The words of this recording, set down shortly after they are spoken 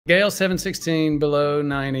Gale 716 below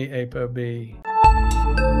 90 ApoB.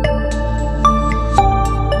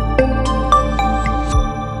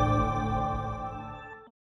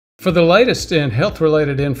 For the latest in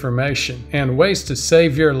health-related information and ways to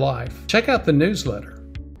save your life, check out the newsletter.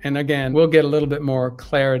 And again, we'll get a little bit more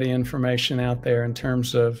clarity information out there in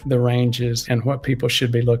terms of the ranges and what people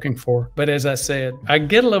should be looking for. But as I said, I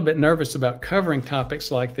get a little bit nervous about covering topics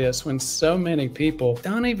like this when so many people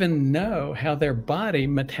don't even know how their body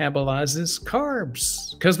metabolizes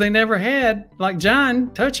carbs because they never had. Like John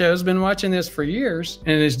Tocho's been watching this for years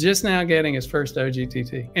and is just now getting his first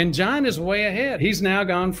OGTT. And John is way ahead. He's now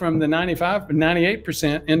gone from the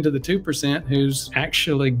 98% into the 2% who's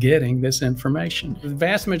actually getting this information. The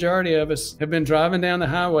vast majority of us have been driving down the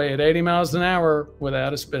highway at 80 miles an hour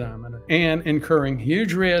without a speedometer and incurring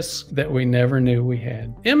huge risks that we never knew we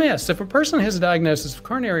had. MS, if a person has a diagnosis of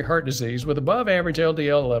coronary heart disease with above average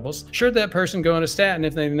LDL levels, should that person go on a statin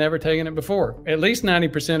if they've never taken it before? At least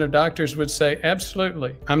 90% of doctors would say,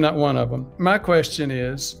 absolutely. I'm not one of them. My question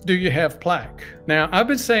is, do you have plaque? Now, I've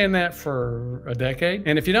been saying that for a decade,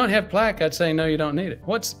 and if you don't have plaque, I'd say no, you don't need it.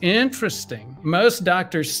 What's interesting, most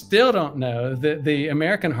doctors still don't know that the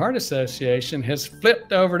American Heart Association has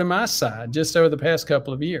flipped over to my side just over the past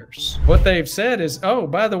couple of years. What they've said is, oh,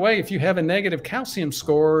 by the way, if you have a negative calcium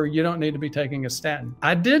score, you don't need to be taking a statin.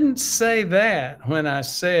 I didn't say that when I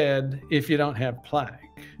said if you don't have plaque.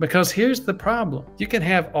 Because here's the problem. You can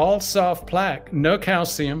have all soft plaque, no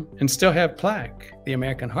calcium, and still have plaque. The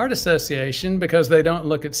American Heart Association, because they don't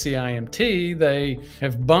look at CIMT, they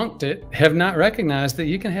have bunked it, have not recognized that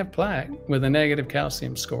you can have plaque with a negative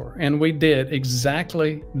calcium score. And we did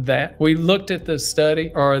exactly that. We looked at the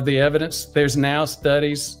study or the evidence. There's now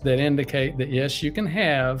studies that indicate that yes, you can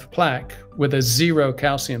have plaque with a 0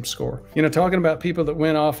 calcium score. You know, talking about people that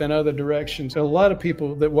went off in other directions, a lot of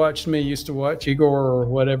people that watched me used to watch Igor or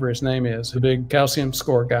whatever his name is, a big calcium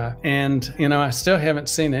score guy. And, you know, I still haven't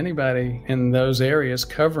seen anybody in those areas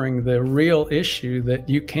covering the real issue that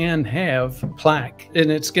you can have plaque. And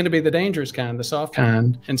it's going to be the dangerous kind, the soft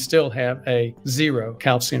kind, and still have a 0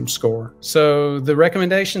 calcium score. So the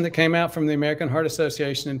recommendation that came out from the American Heart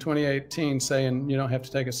Association in 2018 saying you don't have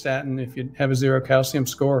to take a statin if you have a 0 calcium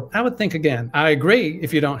score, I would think again, I agree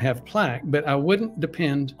if you don't have plaque, but I wouldn't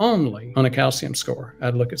depend only on a calcium score.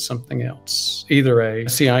 I'd look at something else, either a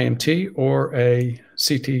CIMT or a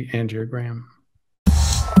CT angiogram.